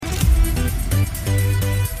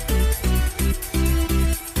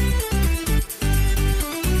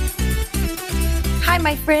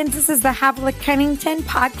friends. This is the Havilah Cunnington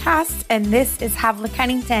podcast, and this is Havilah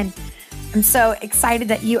Cunnington. I'm so excited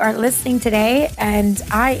that you are listening today, and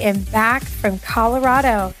I am back from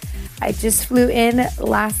Colorado. I just flew in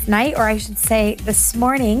last night, or I should say this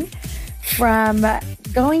morning, from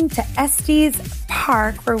going to Estes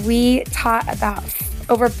Park, where we taught about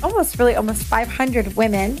almost 500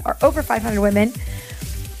 women, or over 500 women,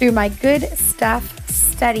 through my Good Stuff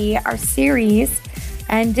Study, our series.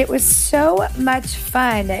 And it was so much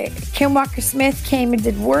fun. Kim Walker-Smith came and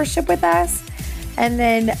did worship with us. And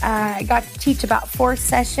then I got to teach about 4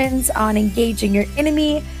 sessions on engaging your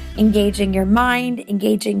enemy, engaging your mind,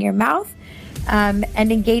 engaging your mouth, and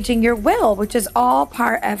engaging your will, which is all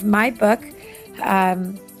part of my book,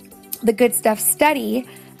 The Good Stuff Study,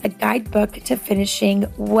 a guidebook to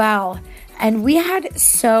finishing well. And we had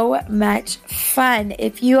so much fun.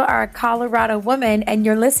 If you are a Colorado woman and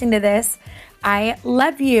you're listening to this, I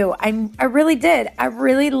love you. I really did. I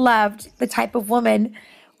really loved the type of woman,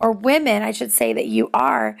 or women, I should say, that you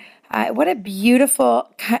are. What a beautiful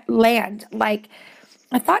land. Like,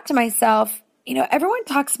 I thought to myself, everyone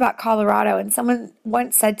talks about Colorado, and someone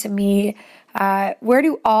once said to me, where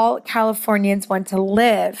do all Californians want to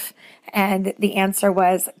live? And the answer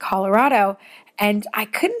was Colorado. And I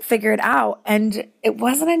couldn't figure it out. And it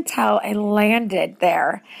wasn't until I landed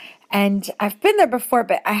there. And I've been there before,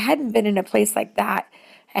 but I hadn't been in a place like that.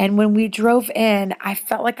 And when we drove in, I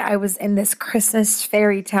felt like I was in this Christmas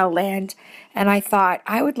fairy tale land. And I thought,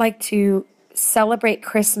 I would like to celebrate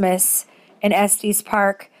Christmas in Estes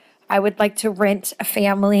Park. I would like to rent a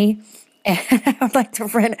family. And I would like to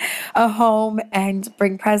rent a home and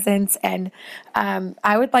bring presents. And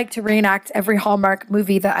I would like to reenact every Hallmark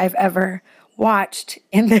movie that I've ever watched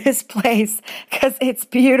in this place, because it's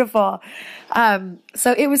beautiful.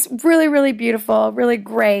 So it was really, really beautiful, really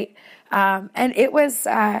great. And it was,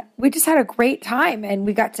 we just had a great time, and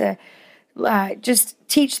we got to just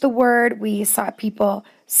teach the word. We saw people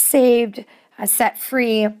saved, set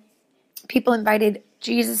free. People invited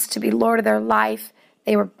Jesus to be Lord of their life.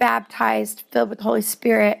 They were baptized, filled with the Holy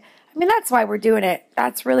Spirit. I mean, that's why we're doing it.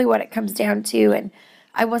 That's really what it comes down to. And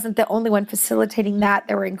I wasn't the only one facilitating that.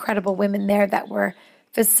 There were incredible women there that were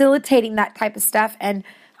facilitating that type of stuff, and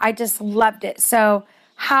I just loved it. So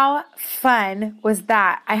how fun was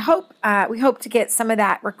that? We hope to get some of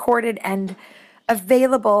that recorded and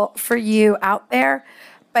available for you out there,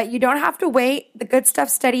 but you don't have to wait. The Good Stuff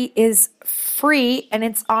Study is free, and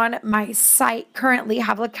it's on my site currently,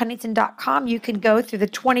 HavilahCunnington.com. You can go through the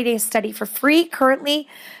 20-day study for free currently,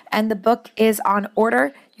 and the book is on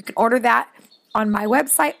order. You can order that on my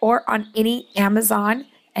website or on any Amazon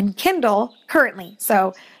and Kindle currently.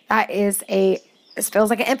 So that is this feels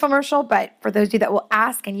like an infomercial, but for those of you that will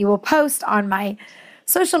ask and you will post on my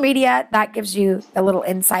social media, that gives you a little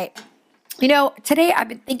insight. Today I've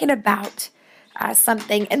been thinking about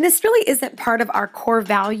something, and this really isn't part of our core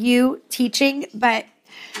value teaching, but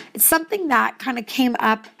it's something that kind of came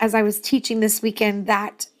up as I was teaching this weekend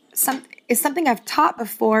that is something I've taught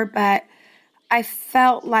before, but I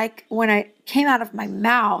felt like when it came out of my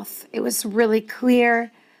mouth, it was really clear.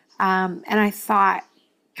 And I thought,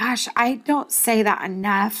 gosh, I don't say that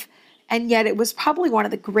enough. And yet it was probably one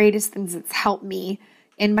of the greatest things that's helped me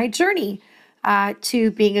in my journey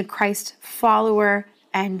to being a Christ follower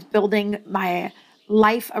and building my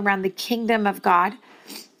life around the kingdom of God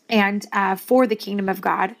and for the kingdom of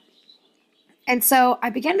God. And so I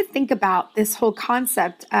began to think about this whole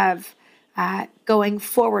concept of going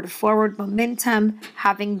forward momentum,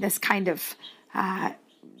 having this kind of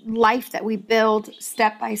life that we build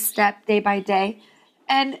step by step, day by day.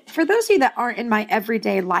 And for those of you that aren't in my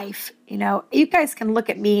everyday life, you guys can look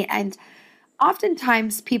at me, and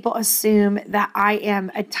oftentimes people assume that I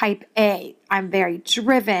am a type A. I'm very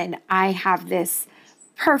driven. I have this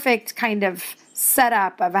perfect kind of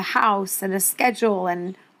setup of a house and a schedule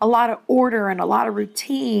and a lot of order and a lot of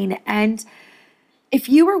routine. And if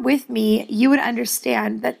you were with me, you would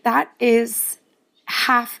understand that that is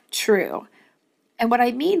half true. And what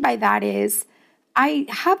I mean by that is I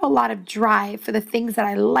have a lot of drive for the things that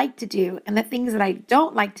I like to do, and the things that I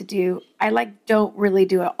don't like to do, I don't really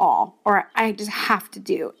do at all, or I just have to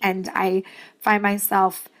do. And I find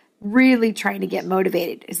myself really trying to get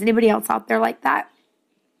motivated. Is anybody else out there like that?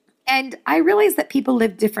 And I realized that people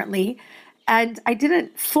live differently, and I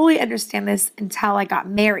didn't fully understand this until I got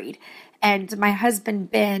married. And my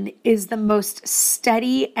husband, Ben, is the most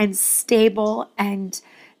steady and stable and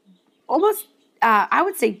almost, I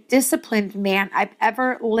would say, disciplined man I've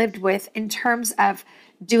ever lived with in terms of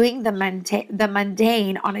doing the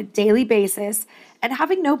mundane on a daily basis and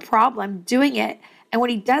having no problem doing it And when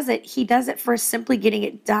he does it for simply getting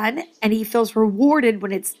it done. And he feels rewarded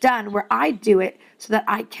when it's done, where I do it so that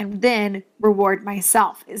I can then reward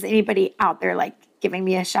myself. Is anybody out there like giving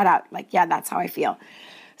me a shout out? Like, yeah, that's how I feel.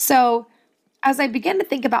 So as I begin to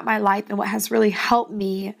think about my life and what has really helped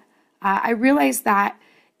me, I realized that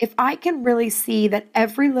if I can really see that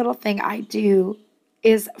every little thing I do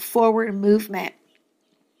is forward movement,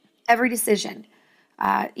 every decision,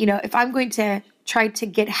 if I'm going to try to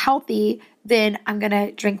get healthy, then I'm going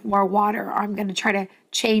to drink more water, or I'm going to try to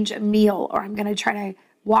change a meal, or I'm going to try to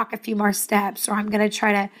walk a few more steps, or I'm not going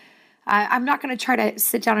to try to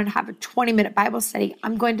sit down and have a 20-minute Bible study.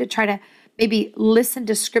 I'm going to try to maybe listen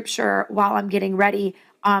to scripture while I'm getting ready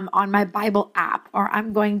on my Bible app, or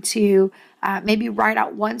I'm going to maybe write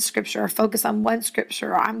out one scripture or focus on one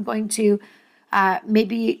scripture, or I'm going to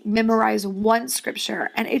maybe memorize one scripture.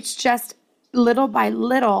 And it's just little by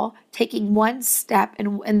little taking one step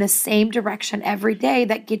in the same direction every day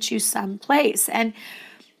that gets you someplace. And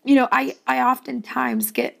I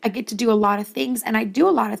oftentimes I get to do a lot of things, and I do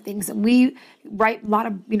a lot of things, and we write a lot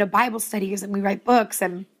of Bible studies, and we write books.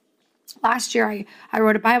 And last year I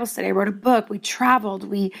wrote a Bible study, I wrote a book, we traveled,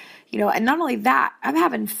 and not only that, I'm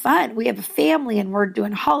having fun. We have a family, and we're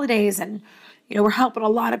doing holidays, and we're helping a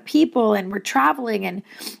lot of people, and we're traveling,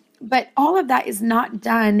 but all of that is not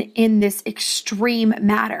done in this extreme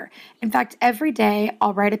manner. In fact, every day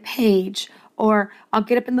I'll write a page, or I'll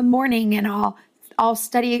get up in the morning and I'll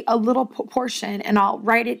study a little portion and I'll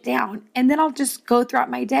write it down, and then I'll just go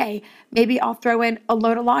throughout my day. Maybe I'll throw in a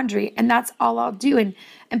load of laundry, and that's all I'll do.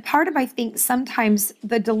 And part of, I think, sometimes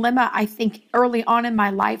the dilemma, I think, early on in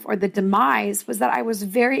my life, or the demise, was that I was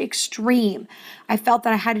very extreme. I felt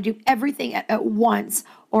that I had to do everything at once,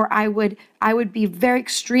 or I would be very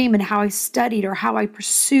extreme in how I studied, or how I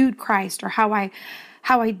pursued Christ, or how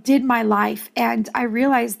I did my life. And I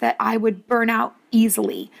realized that I would burn out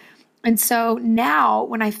easily. And so now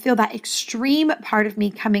when I feel that extreme part of me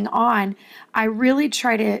coming on, I really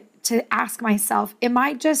try to ask myself, am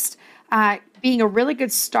I just being a really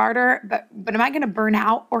good starter, but am I going to burn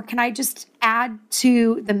out? Or can I just add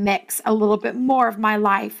to the mix a little bit more of my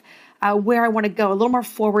life, where I want to go, a little more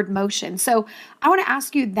forward motion? So I want to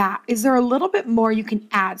ask you that. Is there a little bit more you can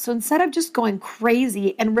add? So instead of just going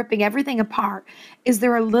crazy and ripping everything apart, is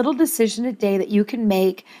there a little decision a day that you can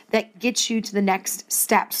make that gets you to the next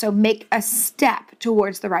step? So make a step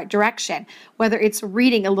towards the right direction, whether it's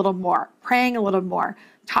reading a little more, praying a little more,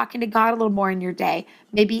 talking to God a little more in your day.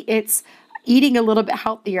 Maybe it's eating a little bit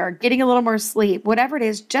healthier, getting a little more sleep, whatever it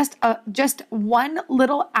is, just one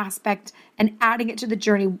little aspect and adding it to the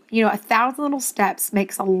journey. 1,000 little steps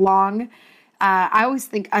makes a long, I always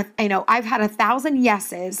think, I've had 1,000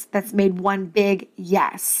 yeses that's made one big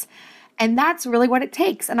yes. And that's really what it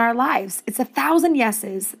takes in our lives. It's 1,000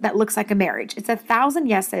 yeses that looks like a marriage. It's 1,000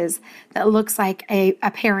 yeses that looks like a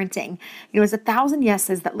parenting. It's 1,000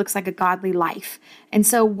 yeses that looks like a godly life. And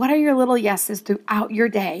so what are your little yeses throughout your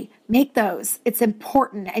day? Make those. It's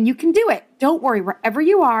important, and you can do it. Don't worry. Wherever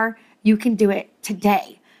you are, you can do it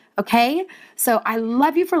today. Okay? So I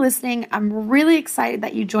love you for listening. I'm really excited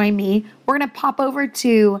that you joined me. We're going to pop over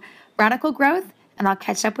to Radical Growth, and I'll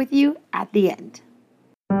catch up with you at the end.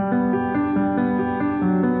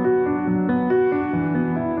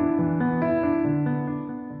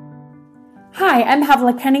 Hi, I'm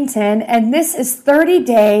Havla Kennington, and this is 30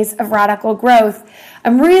 Days of Radical Growth.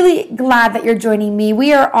 I'm really glad that you're joining me.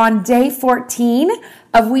 We are on day 14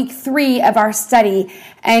 of week 3 of our study,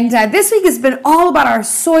 and this week has been all about our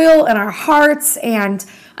soil and our hearts, and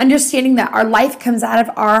understanding that our life comes out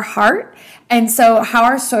of our heart. And so how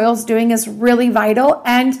our soil's doing is really vital,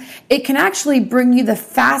 and it can actually bring you the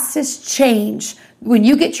fastest change. When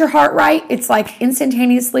you get your heart right, it's like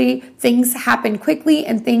instantaneously things happen quickly,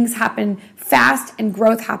 and things happen fast, and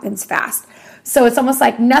growth happens fast. So it's almost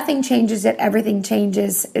like nothing changes yet everything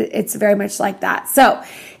changes. It's very much like that. So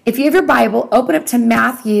if you have your Bible, open up to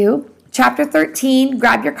Matthew chapter 13,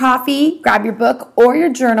 grab your coffee, grab your book or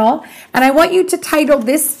your journal, and I want you to title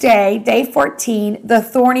this day, day 14, The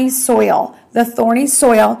Thorny Soil. The Thorny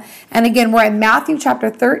Soil. And again, we're in Matthew chapter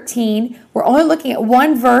 13. We're only looking at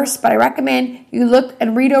one verse, but I recommend you look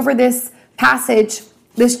and read over this passage,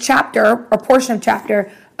 this chapter or portion of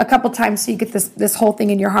chapter a couple times so you get this whole thing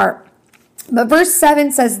in your heart. But verse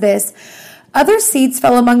 7 says this: other seeds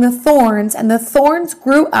fell among the thorns, and the thorns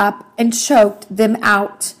grew up and choked them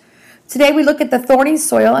out. Today we look at the thorny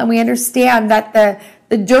soil, and we understand that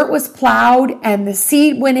the dirt was plowed and the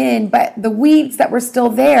seed went in, but the weeds that were still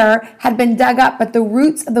there had been dug up, but the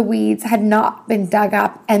roots of the weeds had not been dug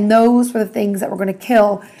up, and those were the things that were going to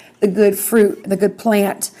kill the good fruit, the good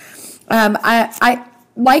plant.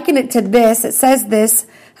 liken it to this. It says this,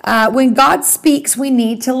 when God speaks, we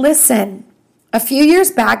need to listen. A few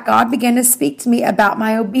years back, God began to speak to me about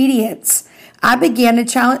my obedience. He began to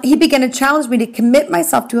challenge me to commit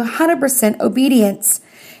myself to 100% obedience.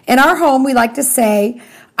 In our home, we like to say,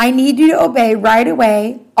 I need you to obey right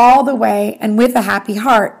away, all the way, and with a happy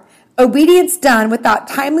heart. Obedience done without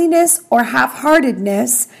timeliness or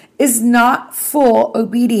half-heartedness is not full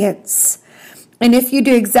obedience. And if you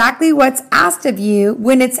do exactly what's asked of you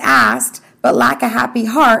when it's asked, but lack a happy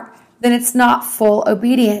heart, then it's not full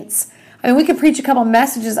obedience. I mean, we could preach a couple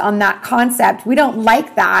messages on that concept. We don't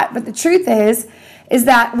like that, but the truth is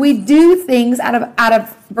that we do things out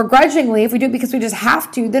of begrudgingly. If we do it because we just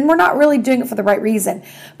have to, then we're not really doing it for the right reason.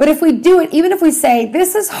 But if we do it, even if we say,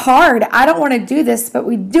 this is hard, I don't want to do this, but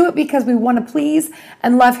we do it because we want to please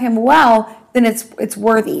and love him well, then it's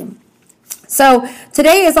worthy. So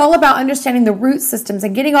today is all about understanding the root systems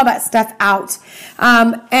and getting all that stuff out.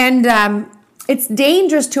 It's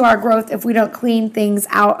dangerous to our growth if we don't clean things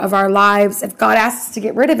out of our lives. If God asks us to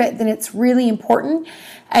get rid of it, then it's really important.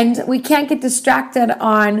 And we can't get distracted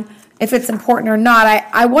on if it's important or not.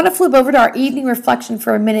 I want to flip over to our evening reflection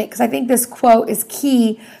for a minute because I think this quote is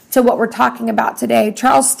key to what we're talking about today.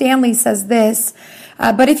 Charles Stanley says this,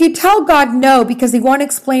 but if you tell God no because he won't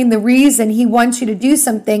explain the reason he wants you to do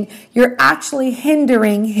something, you're actually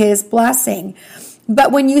hindering his blessing.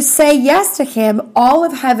 But when you say yes to him, all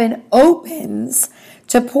of heaven opens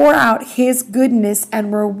to pour out his goodness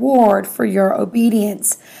and reward for your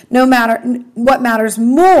obedience. No matter what matters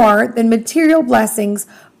more than material blessings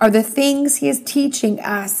are the things he is teaching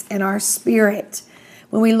us in our spirit.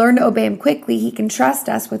 When we learn to obey him quickly, he can trust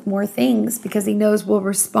us with more things because he knows we'll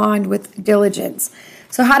respond with diligence.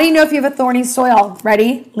 So how do you know if you have a thorny soil?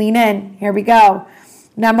 Ready? Lean in. Here we go.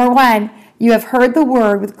 Number 1. You have heard the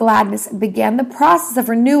word with gladness and began the process of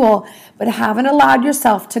renewal, but haven't allowed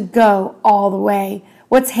yourself to go all the way.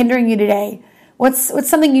 What's hindering you today? What's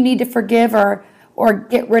something you need to forgive or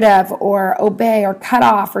get rid of or obey or cut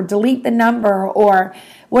off or delete the number or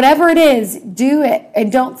whatever it is, do it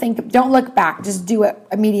and don't look back. Just do it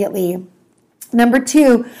immediately. Number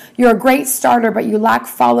 2, you're a great starter, but you lack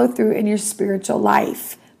follow through in your spiritual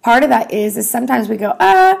life. Part of that is sometimes we go,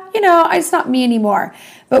 it's not me anymore.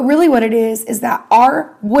 But really what it is that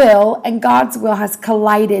our will and God's will has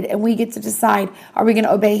collided and we get to decide, are we going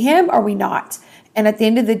to obey him or are we not? And at the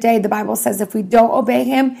end of the day, the Bible says if we don't obey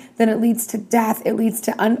him, then it leads to death. It leads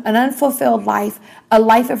to an unfulfilled life, a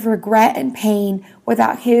life of regret and pain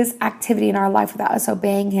without his activity in our life, without us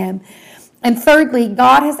obeying him. And thirdly,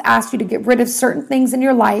 God has asked you to get rid of certain things in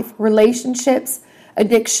your life, relationships,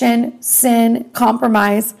 addiction, sin,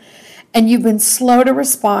 compromise, and you've been slow to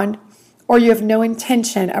respond or you have no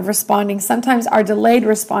intention of responding. Sometimes our delayed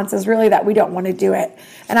response is really that we don't want to do it.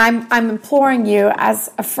 And I'm imploring you as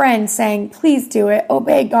a friend saying, please do it.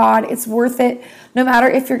 Obey God. It's worth it. No matter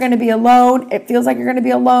if you're going to be alone, it feels like you're going to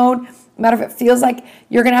be alone. No matter if it feels like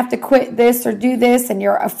you're going to have to quit this or do this and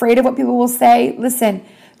you're afraid of what people will say. Listen,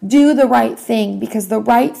 do the right thing because the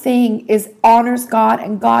right thing honors God,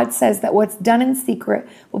 and God says that what's done in secret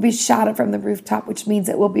will be shouted from the rooftop, which means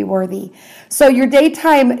it will be worthy. So your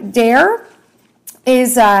daytime dare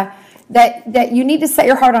is that you need to set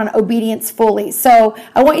your heart on obedience fully. So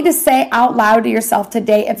I want you to say out loud to yourself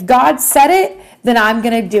today, if God said it, then I'm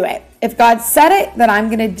going to do it. If God said it, then I'm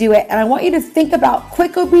going to do it. And I want you to think about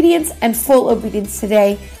quick obedience and full obedience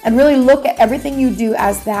today and really look at everything you do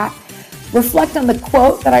as that. Reflect on the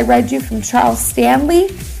quote that I read you from Charles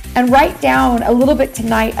Stanley and write down a little bit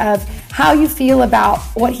tonight of how you feel about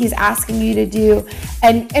what he's asking you to do.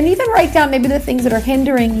 And even write down maybe the things that are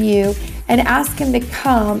hindering you and ask him to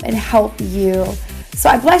come and help you. So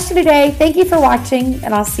I bless you today. Thank you for watching,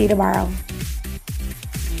 and I'll see you tomorrow.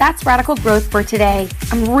 That's Radical Growth for today.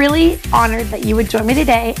 I'm really honored that you would join me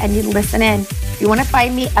today and you'd listen in. If you want to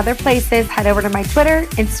find me other places, head over to my Twitter,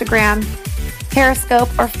 Instagram, Periscope,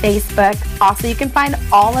 or Facebook. Also, you can find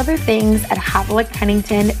all other things at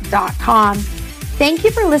HavilaCunnington.com. Thank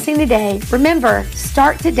you for listening today. Remember,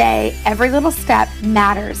 start today. Every little step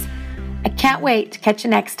matters. I can't wait to catch you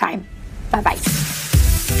next time. Bye-bye.